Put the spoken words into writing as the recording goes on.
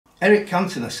Eric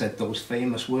Cantona said those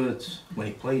famous words when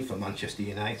he played for Manchester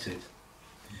United.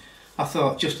 I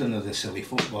thought, just another silly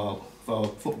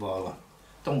footballer.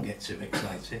 Don't get too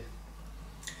excited.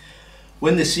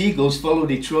 When the seagulls follow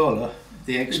the trawler,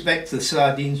 they expect the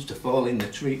sardines to fall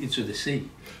into the sea,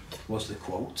 was the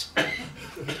quote.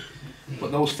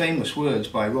 But those famous words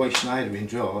by Roy Schneider in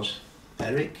Jaws,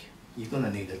 Eric, you're going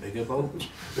to need a bigger boat.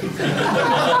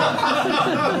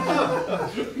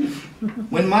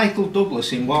 When Michael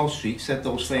Douglas in Wall Street said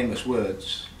those famous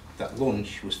words, that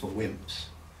lunch was for wimps,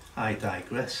 I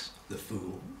digress, the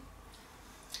fool.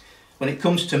 When it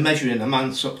comes to measuring a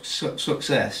man's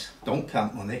success, don't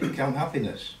count money, count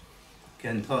happiness.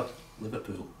 Ken Todd,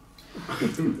 Liverpool.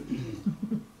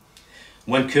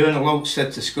 When Colonel Oates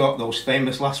said to Scott those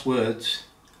famous last words,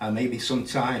 and maybe some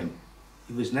time,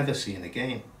 he was never seen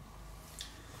again.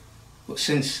 But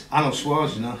since Arnold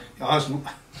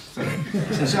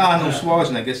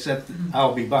Schwarzenegger said,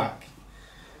 I'll be back,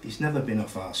 he's never been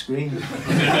off our screen.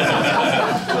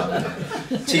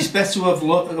 Tis better to have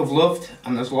loved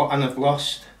and have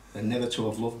lost than never to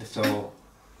have loved at all,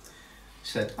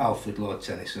 said Alfred Lord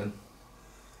Tennyson.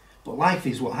 But life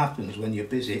is what happens when you're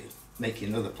busy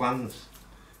making other plans.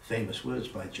 Famous words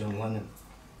by John Lennon.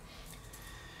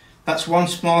 That's one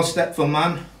small step for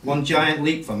man, one giant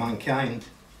leap for mankind,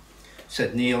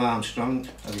 said Neil Armstrong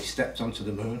as he stepped onto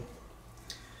the moon.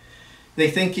 They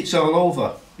think it's all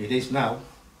over. It is now.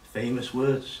 Famous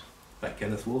words by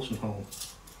Kenneth Wolstenholme.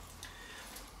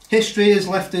 History has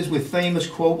left us with famous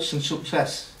quotes and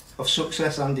success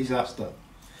and disaster.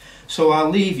 So I'll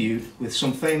leave you with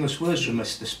some famous words from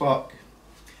Mr. Spock.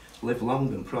 Live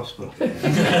long and prosper.